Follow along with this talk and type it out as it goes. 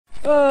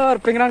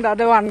Pengrang tak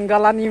ada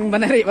Wangala nih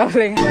benerik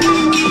paling.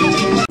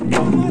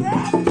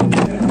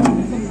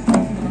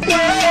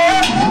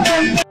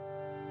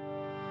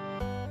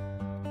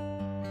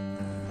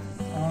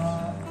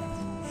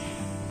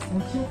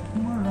 Untuk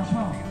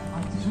merasa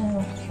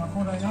antiso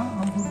makolaya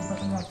ampun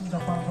taknya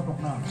tindakan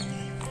kodokna.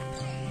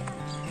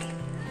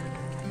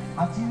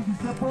 Aci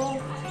bisa po,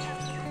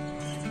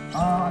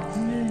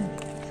 aci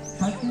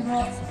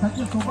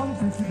saya soban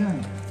presiden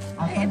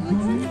akan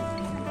join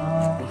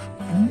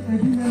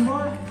AD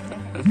member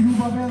Jiru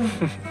Babel.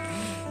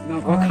 Nak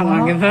kau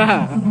kalang kita.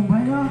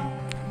 Sebelumnya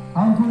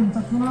ampun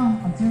takna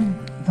aci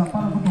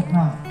Jepang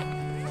kodokna.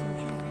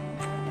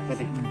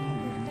 Berarti,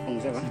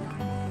 siapa?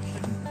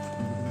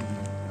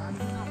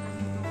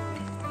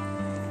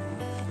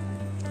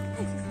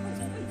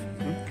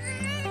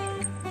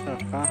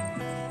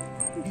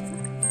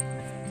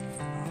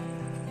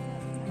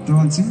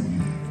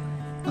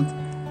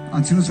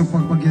 Anjing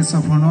sopak bagi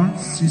safonor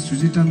si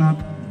Sujita Nat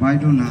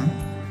Baidona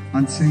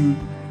anjing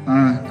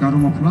Garo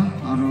mapula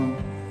aro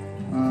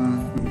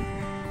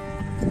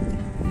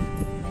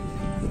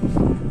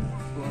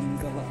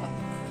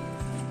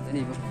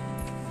ini bu.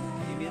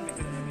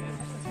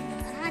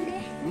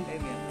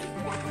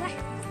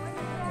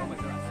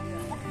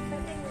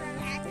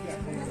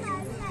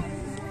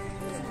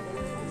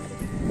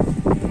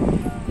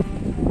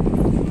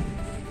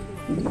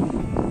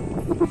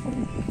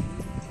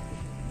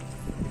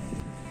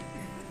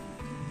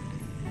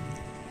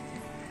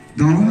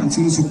 Dong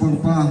anjing sopak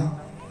pa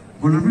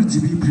Goalpara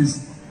GB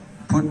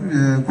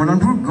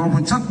Goalpara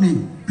Government Chutney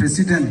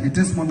President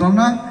Hites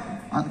Modalna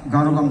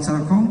Garo gamsa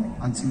ko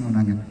anjing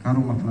onagin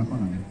Garo mapula ko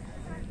onagin.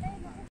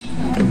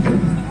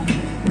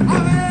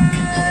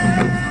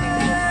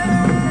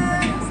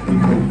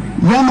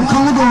 Yang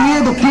kamu doni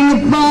doking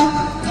apa?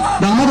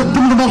 Dama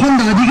dokter kebakon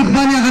dadi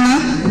kebanya kana?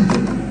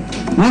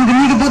 Wan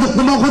gini kepa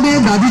dokter bakon deh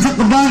dadi sak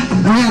keba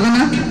anya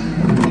kana?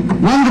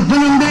 Wan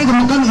depan ande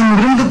kemakan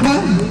indrum kepa?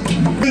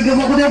 Tiga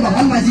bakon deh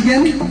bahkan masih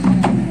kan?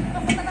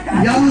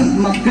 Yang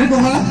makrif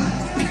koma?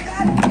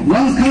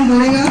 Wan kang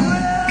bolenga?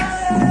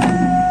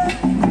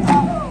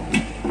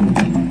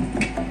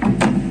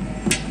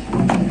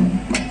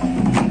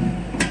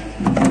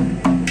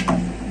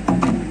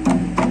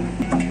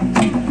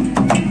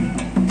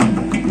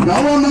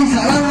 Lalu mang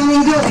sarar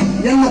mang jo,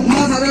 yang lukma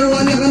sarar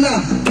wanya kena.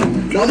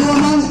 Lalu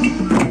mang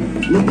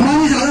lukma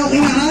ni sarar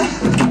ina ha,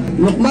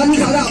 lukma ni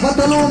sarar apa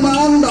talo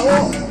mang dao,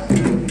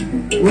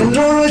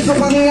 wendro so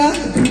pangira.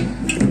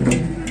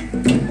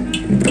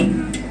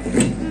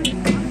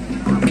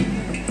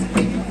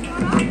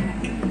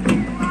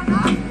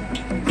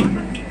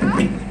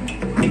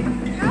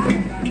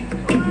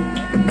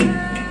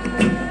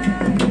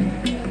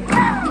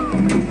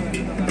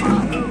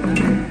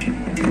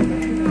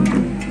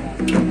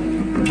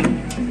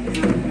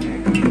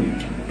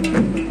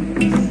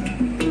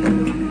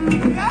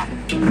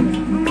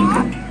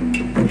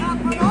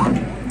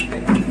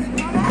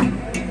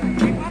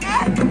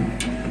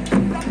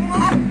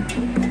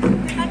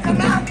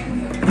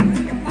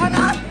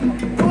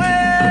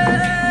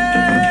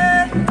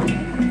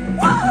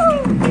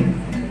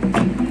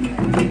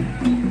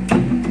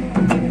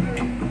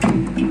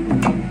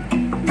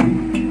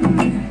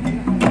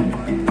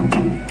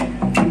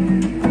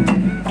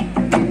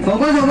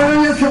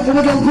 Sobat-sobatnya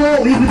cukup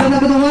dongko, ibu tanah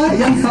kedua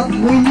yang satu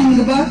poin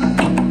ke pak,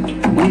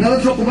 Wangala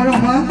cukup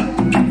barang pak.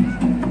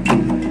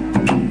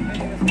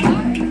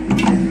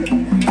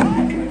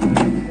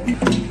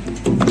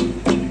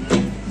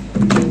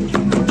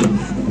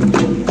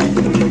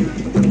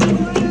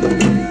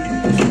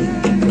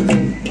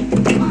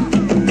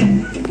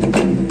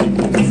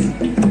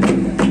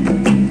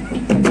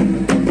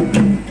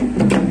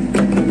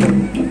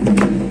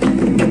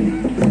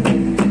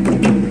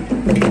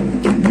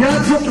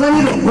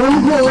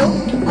 Gongko,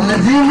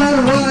 Ajimar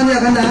wanya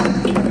kena.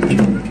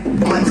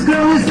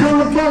 Sekarang ni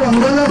sekarang apa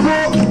Wangala ko,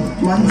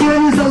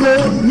 mancing ni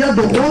selalu, ya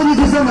doa ni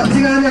tu sama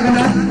mancingnya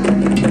kena.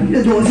 Ya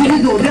dosi ni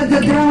doa jet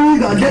ni,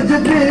 gajet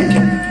jet ni.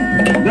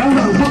 Gang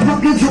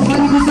pakai coklat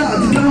ni kusa,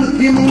 sekarang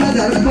timungnya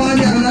dari apa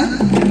kena.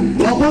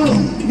 Walaupun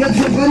ya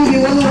coklat ni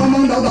walau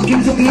amang dah tak kim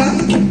soknya.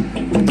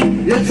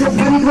 Ya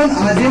coklat ni pun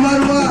Ajimar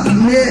wa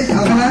ni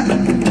kena.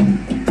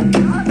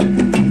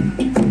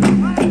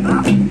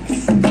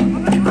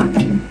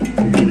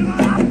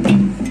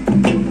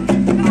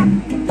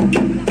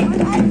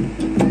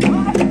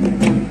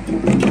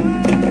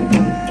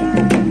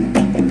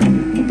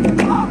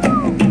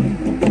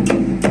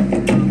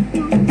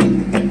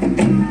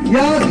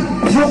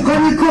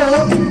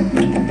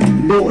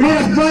 Dokne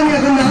rakpan ya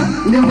kena,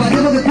 ini baca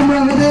tu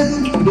ketimang ada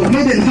dokne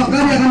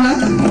denpakan ya kena,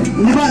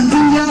 ini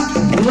bantunya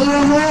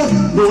orang mo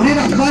dokne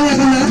rakpan ya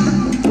kena,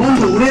 wan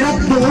dokne rak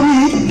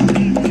doni,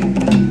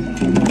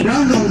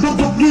 yang dongkok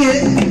pokki,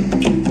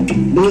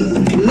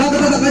 laga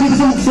tak kani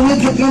kesem sungai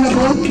coklat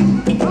apa?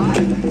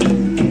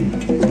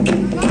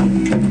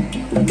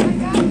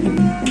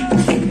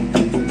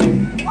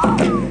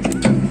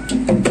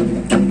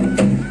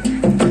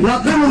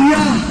 Laga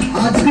mulia,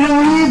 ajar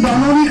ni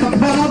banoni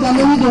kapal,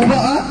 banoni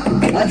doba.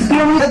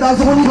 Sekarang ni dah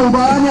sekolah ni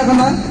dobaannya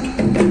kena.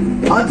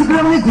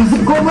 sekarang ni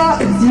kusuk ko ba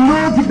sino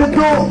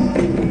tipeto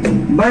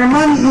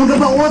barman nungka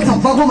ba o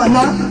sapa ko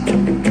mana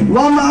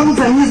wa maang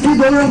Chinese ni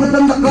dolar ang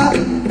katan daka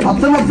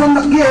apsan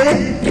dakye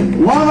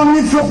wa maang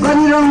ni sok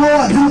kanirang mo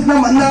atsunot na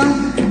mana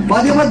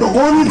bade ba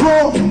dooni ko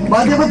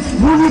bade ba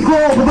puli ko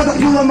babatak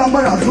yung wa maang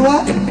baraswa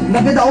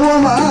nakita wa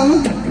maang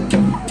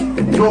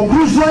do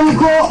kruswani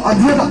ko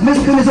adya takmes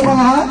ko ni sokang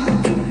ha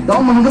daw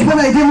manggap pa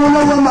na iti mo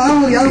na wa maang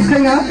rials ka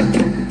nga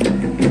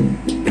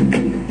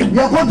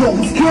ya ko do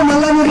skill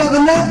malam ni ba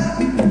kana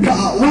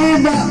we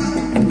ba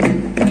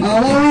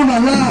awawi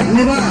mana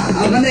ni ba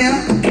agana ya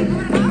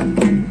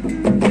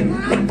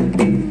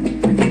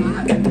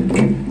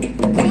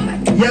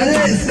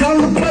yare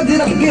sekarang apa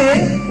tidak ke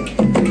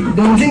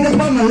dongeng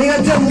apa maling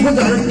aja muka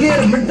jarak ke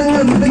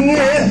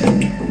bertengah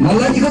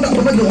malah jika tak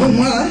dapat doang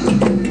mah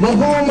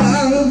bawa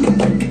maang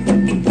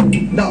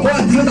dakwah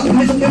jika tak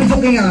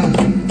mesok-mesoknya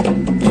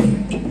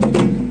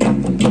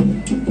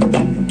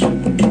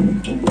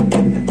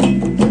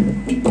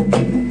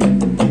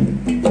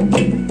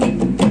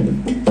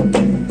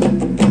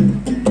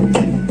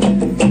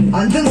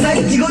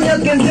Jigonya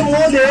kensi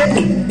mode,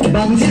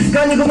 bangsis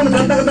kani ko muna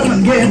kata-kata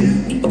manggen.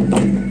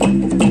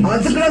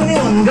 Sekarang ni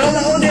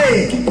Wangala ode,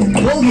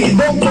 kogi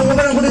dok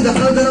panggabarang ko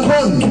jakal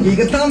janakon,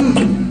 ikatam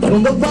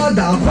nungkap pa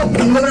dakop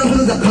panggabarang ko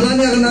jakalan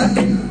niya kana.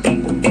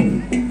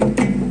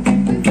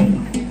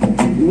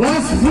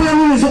 Was pulang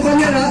ni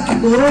sukannya na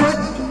turut,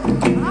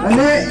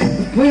 ane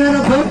punya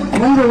na ko,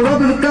 manjora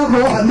berita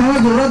ko, anda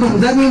jora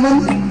dongjani man,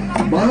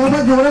 bano ba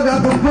jora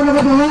gak apa na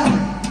ba donga.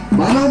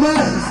 Mana ba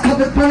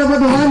kapit pa na ba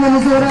doon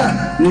manusura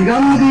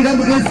nigam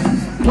because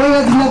boy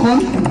at nakon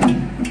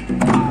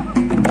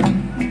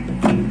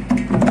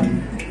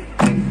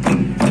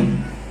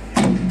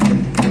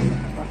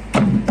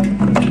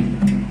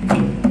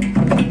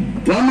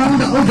wamang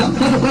da ujak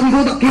sa dukan ko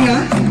dakinga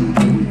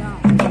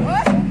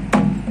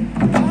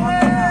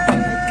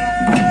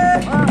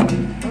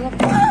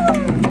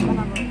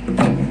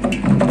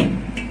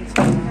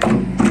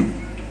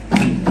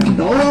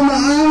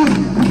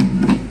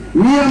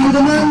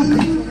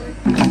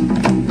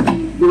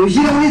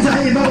Usir ni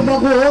saya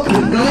bago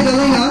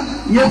gale nga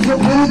ya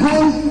sokon ko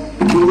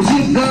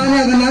usir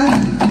ganya kana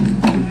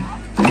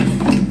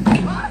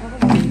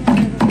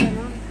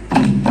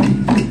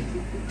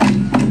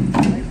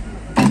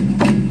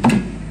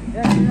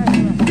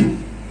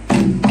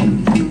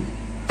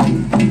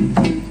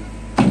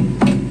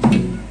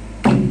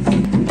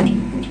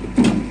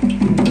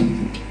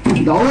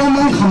dawa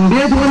mang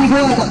kambe tuan ko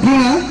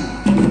takinga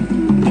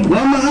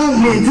wa mang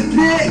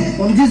mejte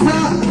onjisa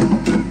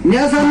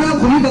Nyasana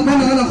kuni bakal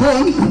nak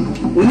kon,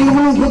 uni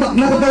kamu kotak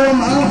nak katawa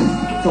maa,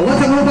 sawa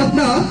sangat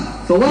batna,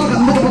 sawa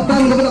kamu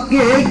kopatan kepada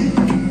kek,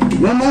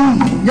 memang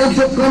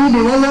jasok kami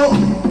diwalo,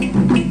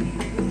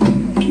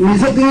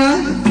 misok tinga,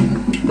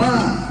 ba,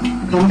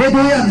 kambe tu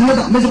ya, semua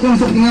tak besok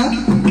misok tinga,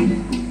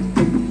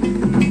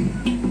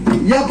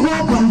 ya ko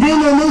pandai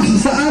nono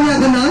susaan ya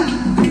kena,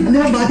 ane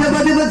ba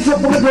baca sok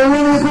pakai doang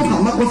ni ko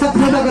kamak kosak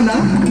ni dah kena,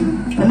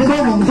 ane ko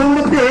mungsong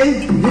bate,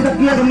 dia tak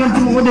kira dengan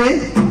cuma ode.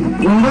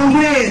 Undang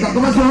gue, tak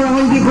kemas orang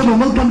lagi kau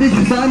nomor pandai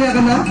susah ni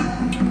akan nak.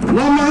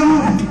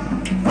 Lamang,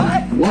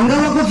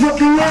 Wangala kau sok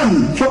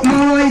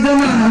malai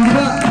jana,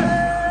 anda.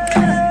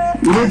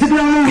 Ia cakap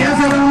orang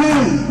biasa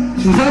orang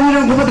susah ni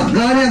orang kau tak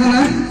gaya akan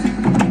nak.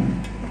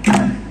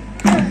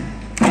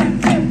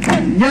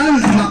 Yang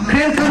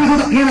makrel kami kau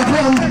tak kira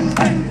kau.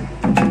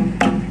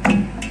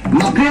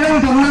 Makrel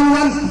yang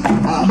pangalan,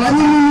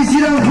 banyak misi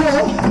orang kau.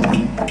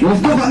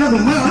 Mosto kana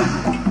rumah.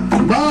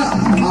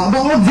 Ba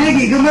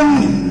objek kemen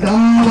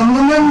lam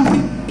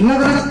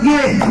nagrak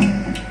ge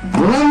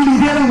ulang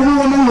dia orang guru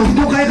ngomong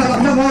nustu kayak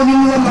kakaknya mau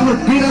minuan banget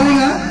di kali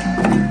nggak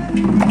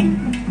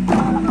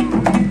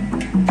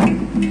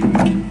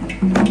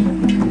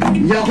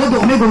ya kok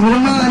dome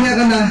gumurma nya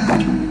kana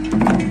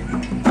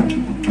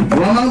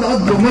ulang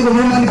dome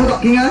gumurma ni ko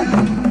takinga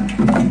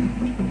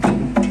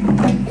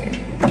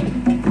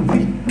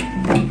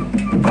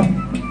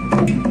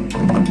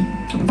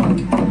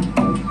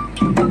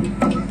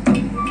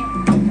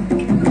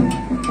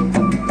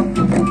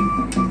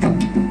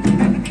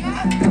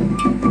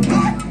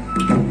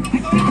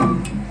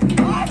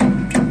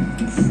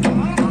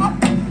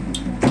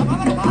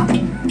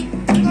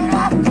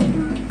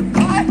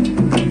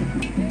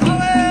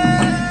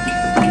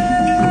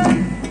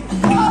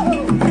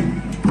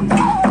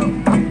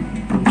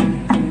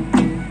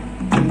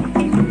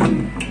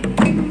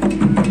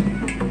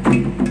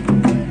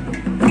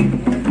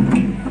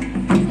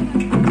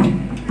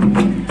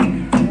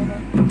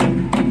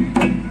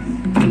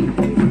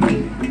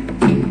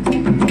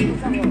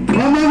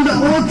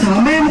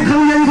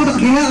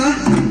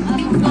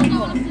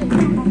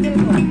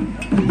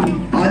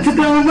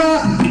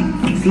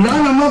Sila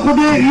nama ko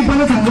de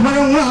ipana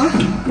tanggabarang nga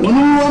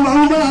Unong wa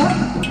maang ba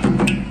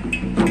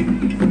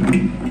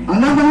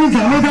Anak kami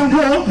jame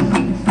tangko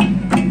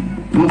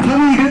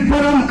Mukhang higit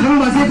para mukhang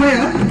basi pa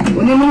ya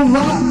Unong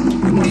wa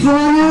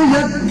Muksuhanyo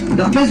yat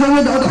Dakme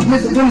suhanyo dakme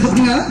sukun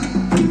nga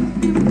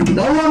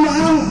Dawa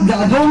maang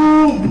Dadong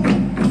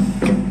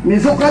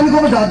Misokan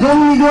ko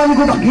jajong iduan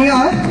ko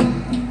takinga.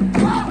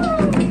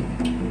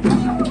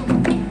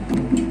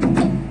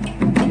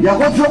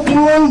 Yakot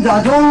sokun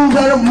jajong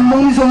jarang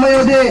mengi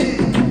somayo de.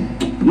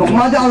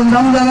 Nokma ja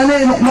aldam janane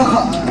nokma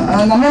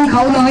namen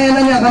kau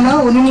nangayan niya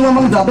kana uning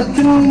mamang dapat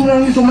cing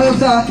mengi somayo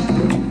sa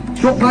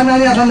sokana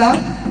niya kana.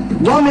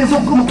 Wa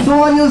mesok ko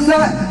muksuan niyo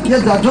sa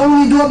ya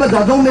jajong idua ba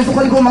jajong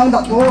mesokan ko mang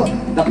dako.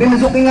 Tapi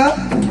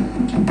mesokinga.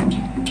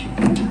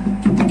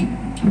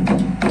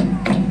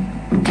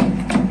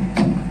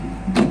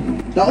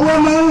 Tawa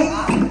mang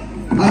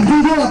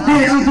anjing ko ate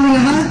ang tuwa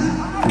ha.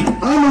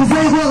 Ang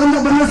mangsay ko ang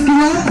nabanas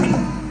kina.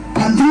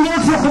 Anjing ko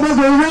sa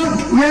kabagoy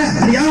ya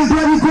liang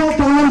tuwa ko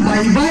pangan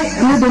bye-bye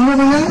ano doon mo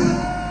nga.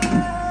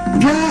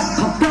 Ya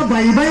kapta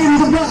bye-bye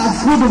nito ba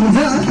ako doon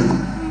sa.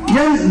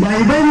 Yan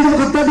bye-bye nito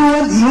kapta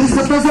doon English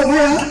kata sa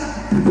kaya.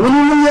 Wala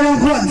nang yan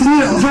ko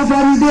anjing so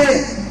fari de.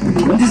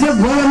 Nanti sa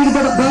bola ni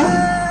kita tak.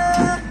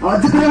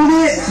 Aja kurang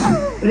di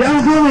yang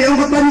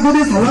kapta ni ko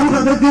de salam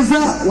kata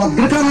kisa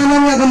wagar ka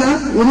nananya kana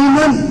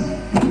uniman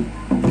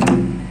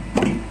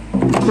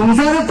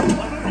sumsarat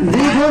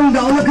di kon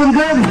daula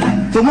kan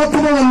cuma ko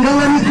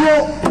Wangala ni ko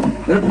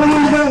repang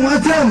ka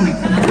macam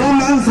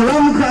lamang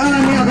salam ka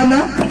ananya kana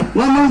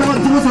lamang dapat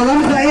cuma salam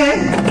ka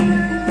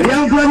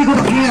yang kapta ni ko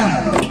takiya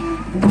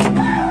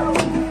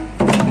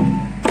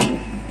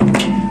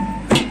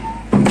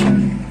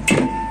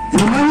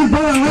Jumani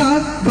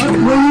parangat tak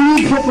boleh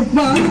sokot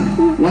pa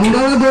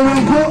Wangala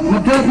dorang ko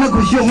matiap na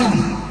kusyong ha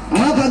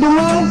Anak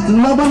kadunga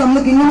sumaba nam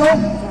na kinino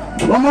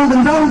wamang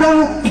dendang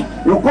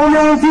rokong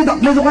yang si tak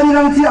mesukan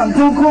yang si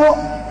anjing ko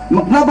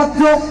maknabat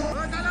sok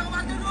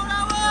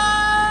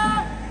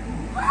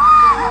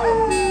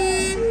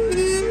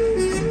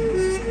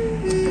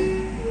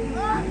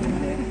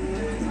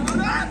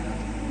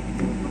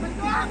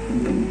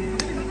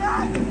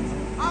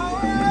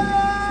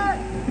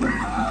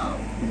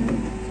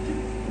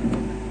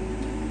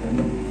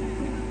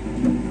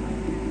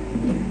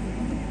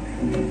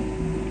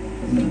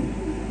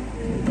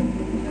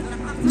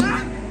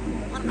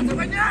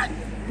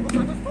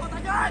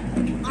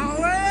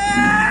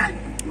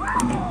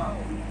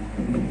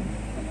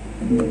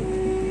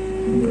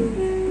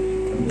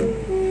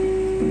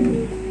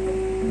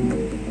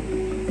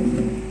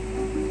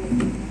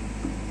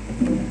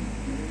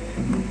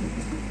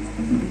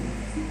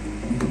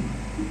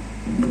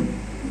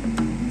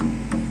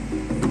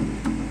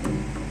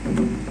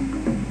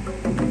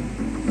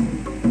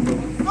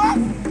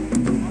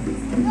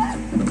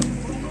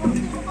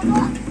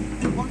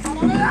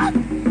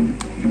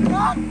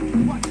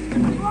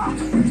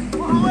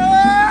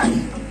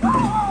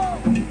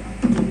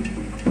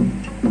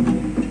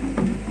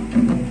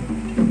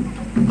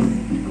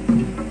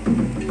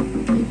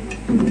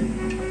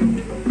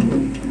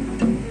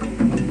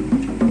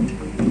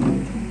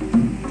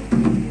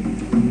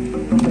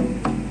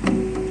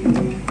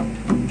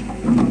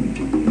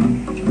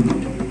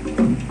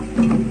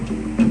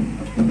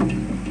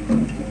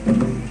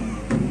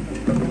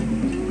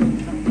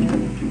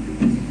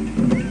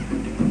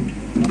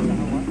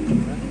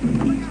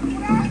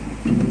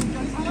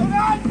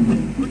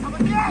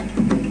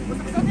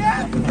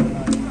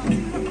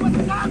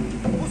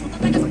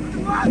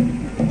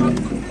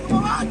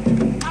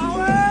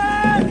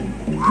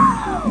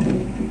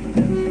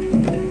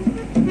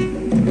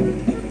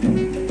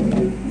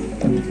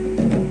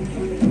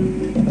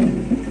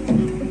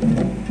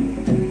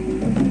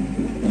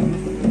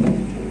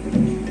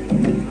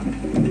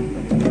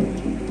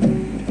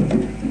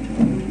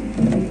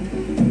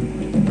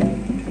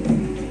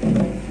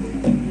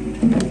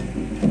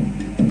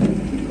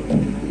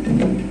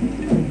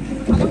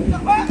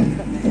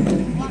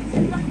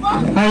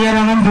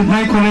Ayarangan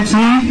Dubai College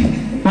ni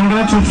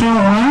Wangala cucu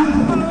orang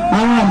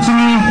awal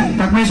sini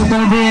tak mai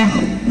sokal de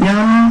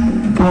yang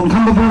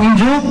pongkam bopong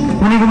injo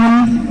ini kemen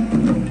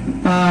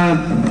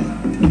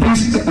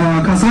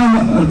kasar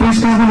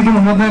kalau lagi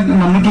membuat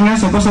namanya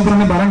sopo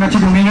ni barang kacau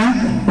dunia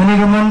ini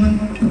kemen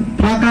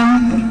belakang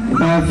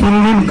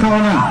film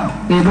kawana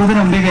itu tu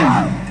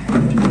namanya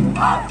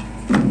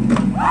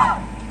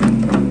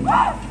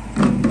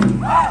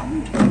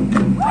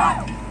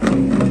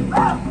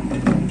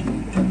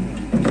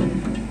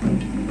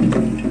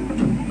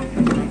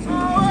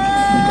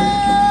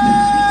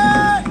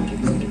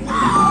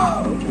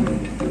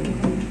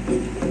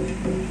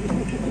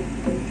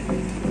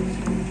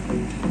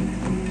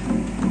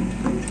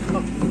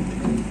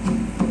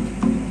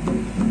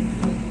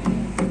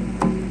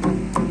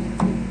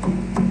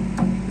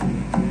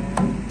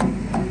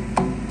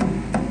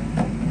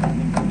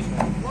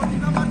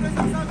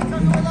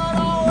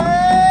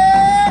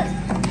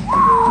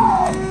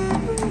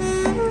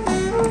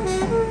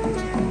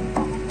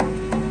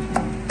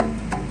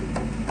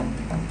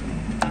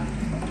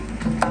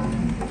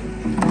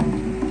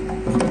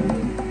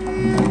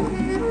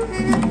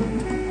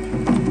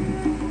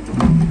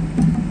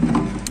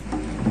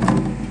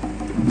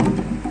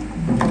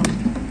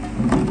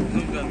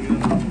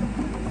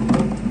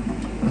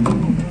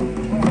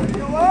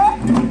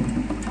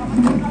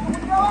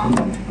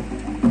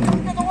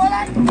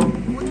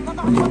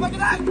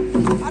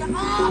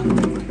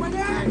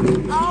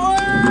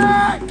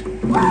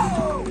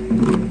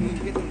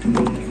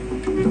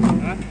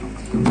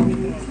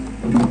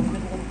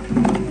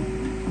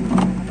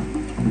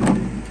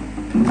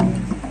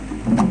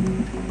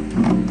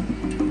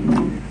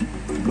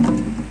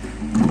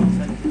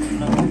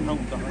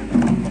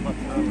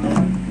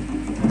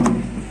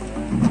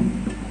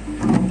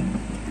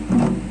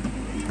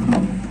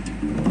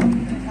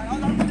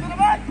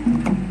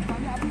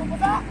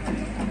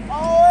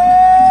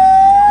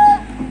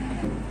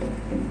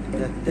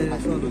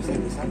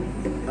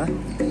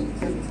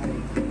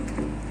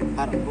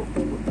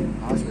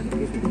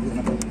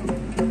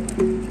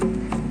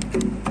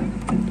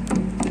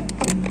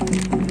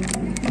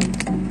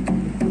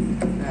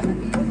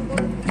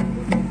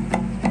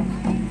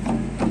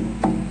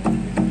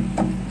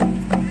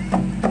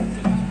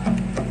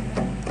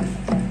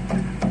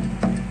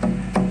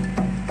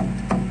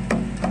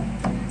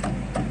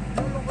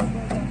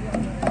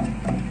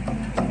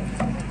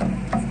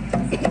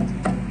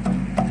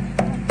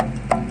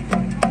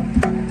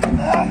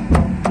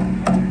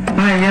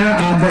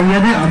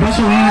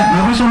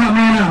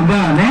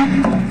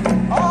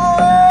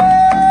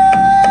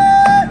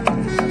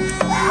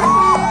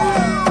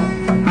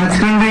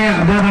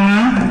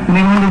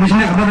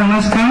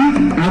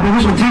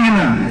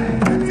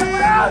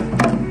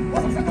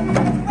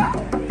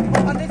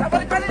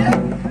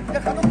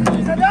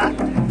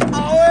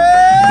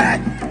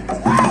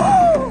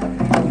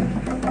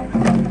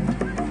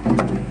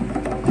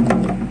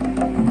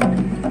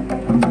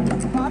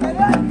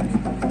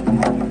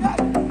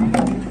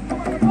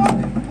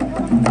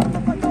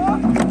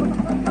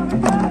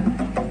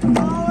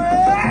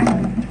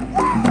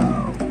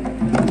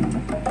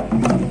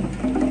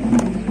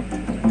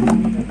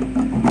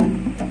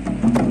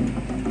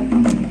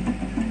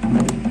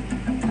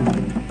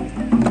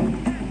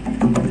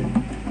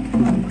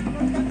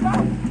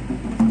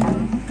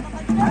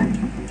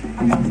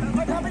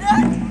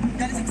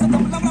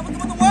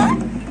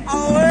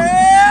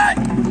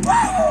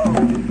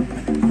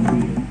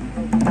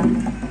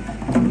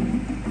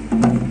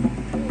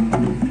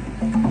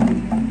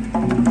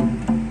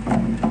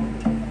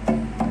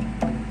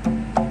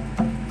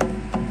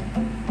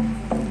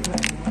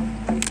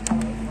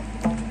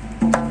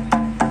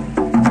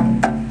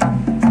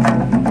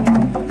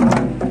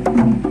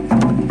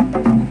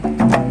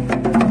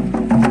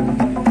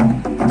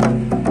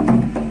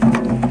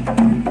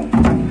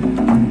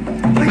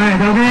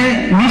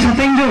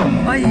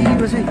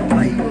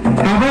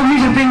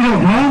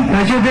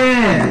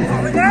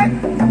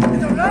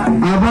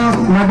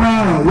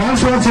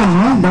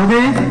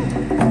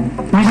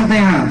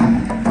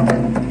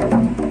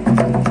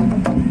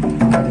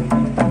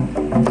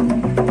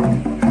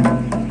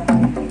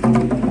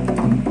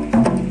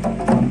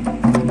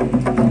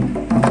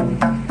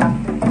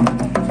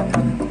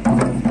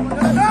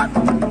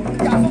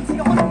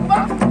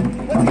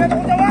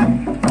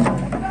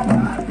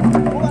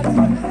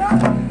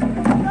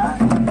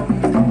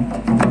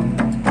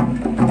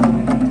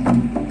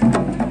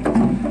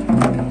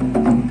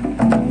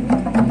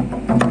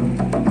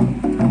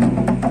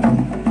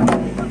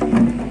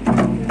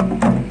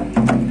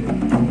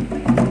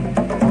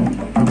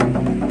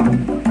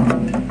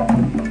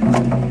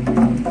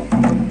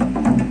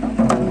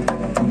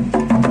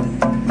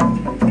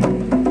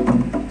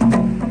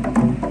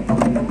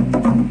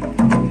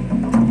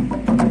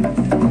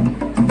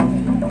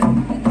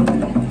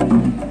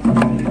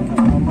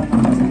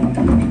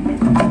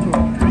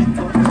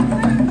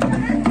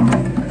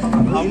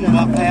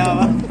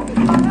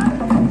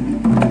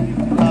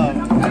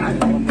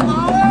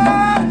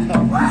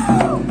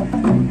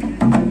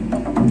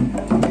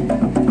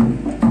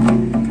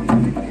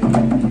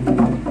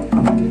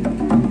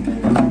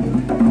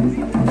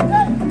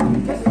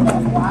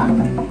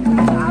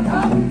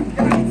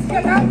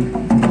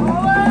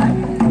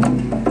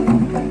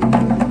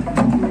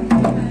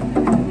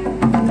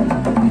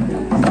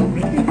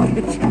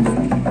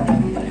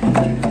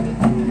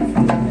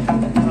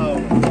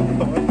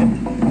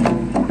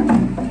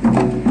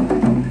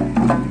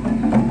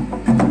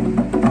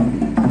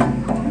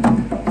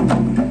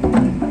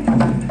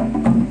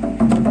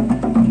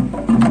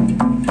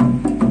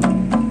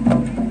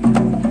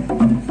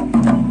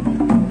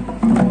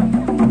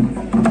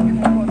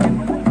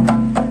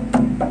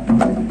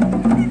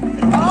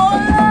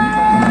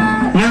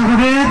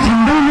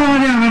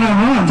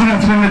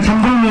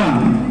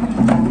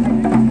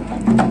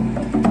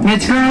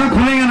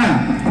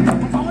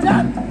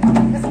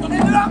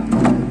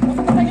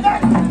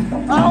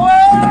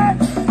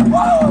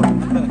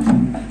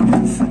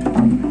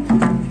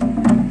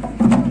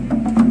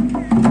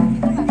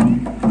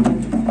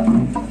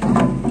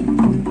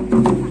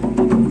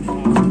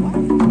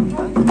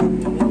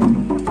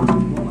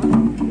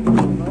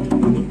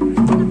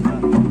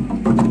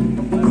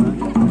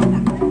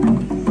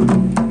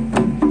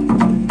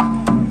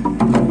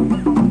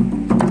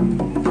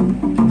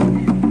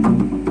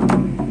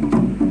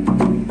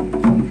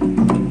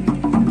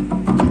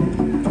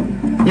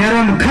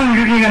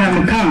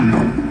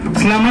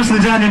Selama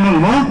sejani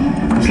mengmo,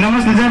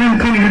 selama sejani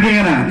mungkin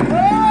begini na.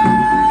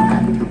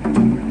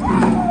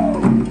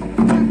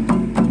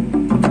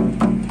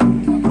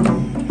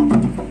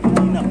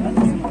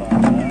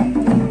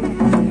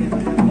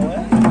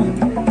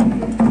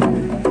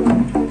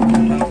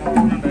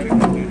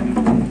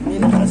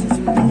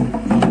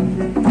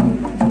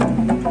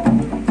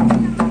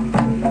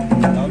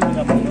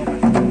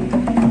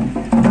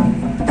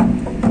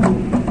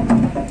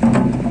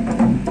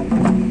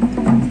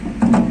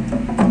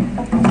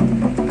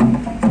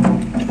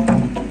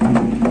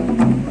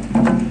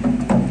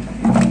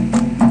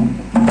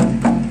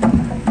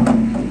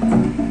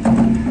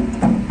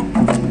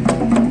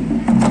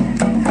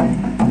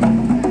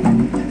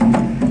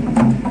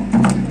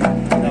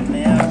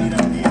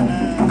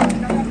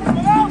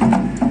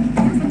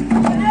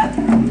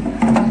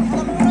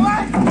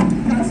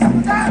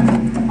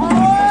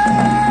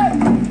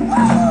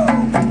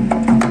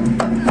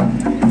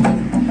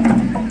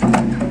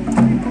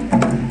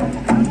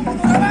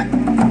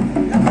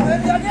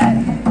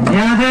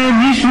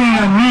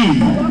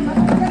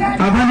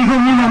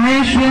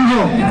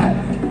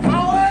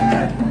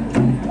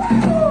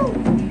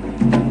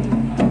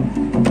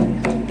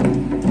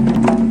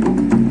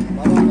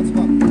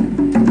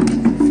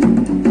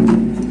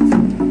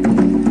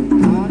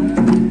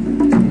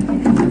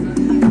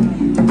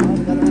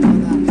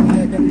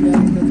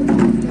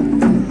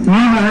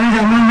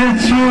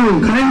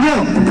 kalian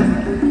jauh.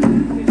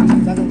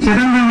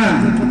 Sedang mana?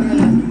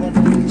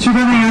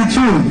 Sudah dengan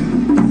cu.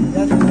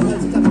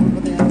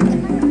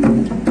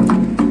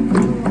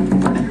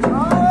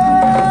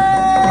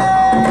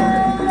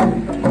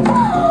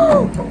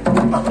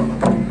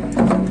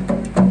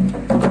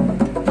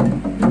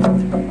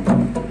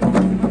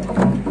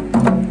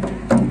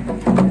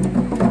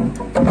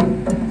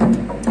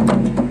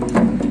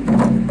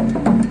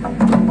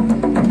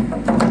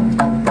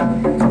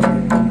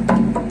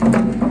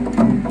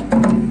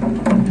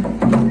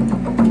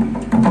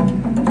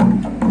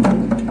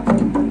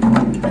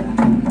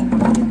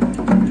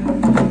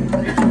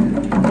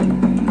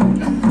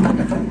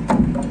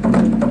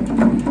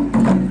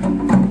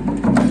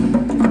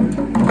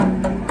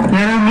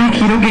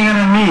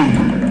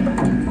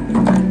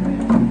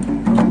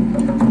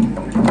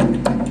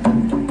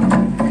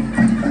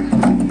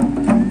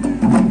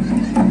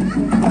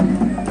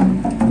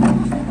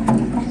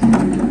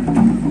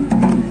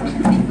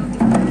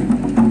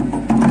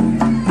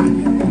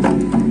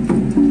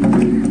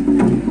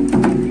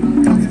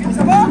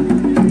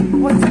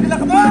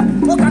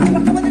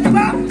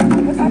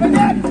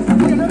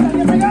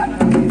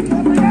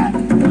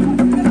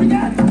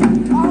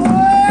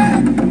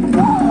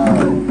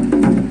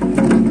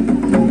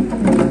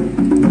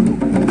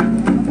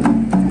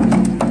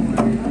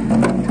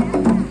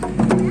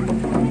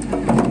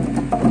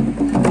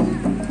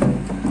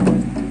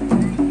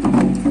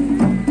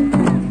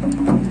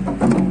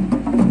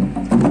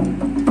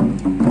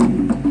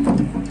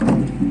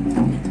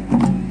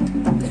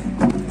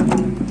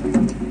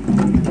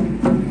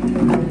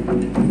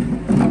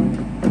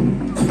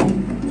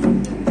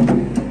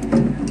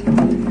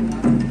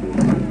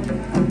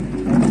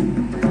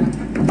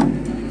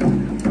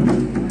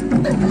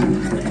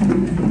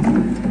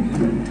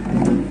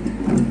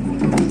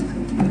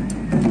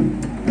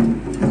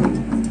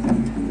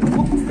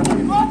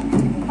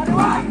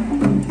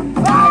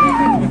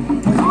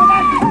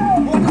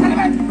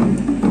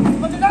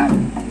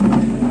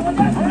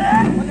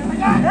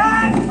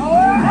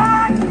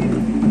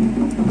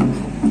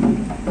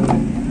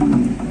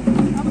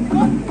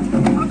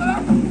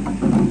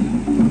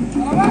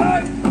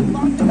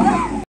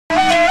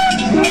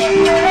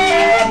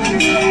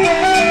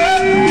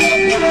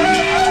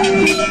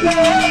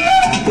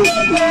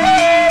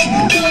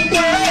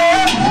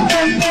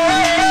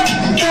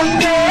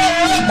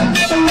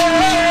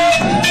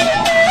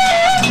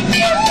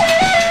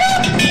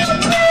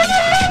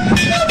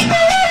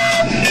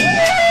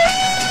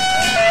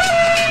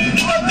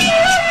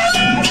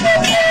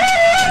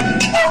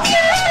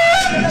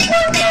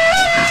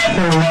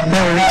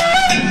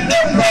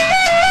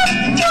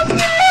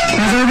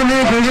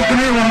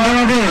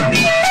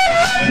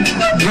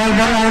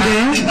 Goalpara out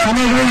there.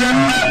 Sama yang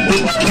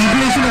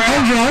population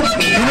all job.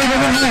 Ini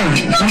jangan hai.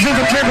 Langsung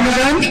cepat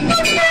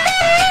kemudian.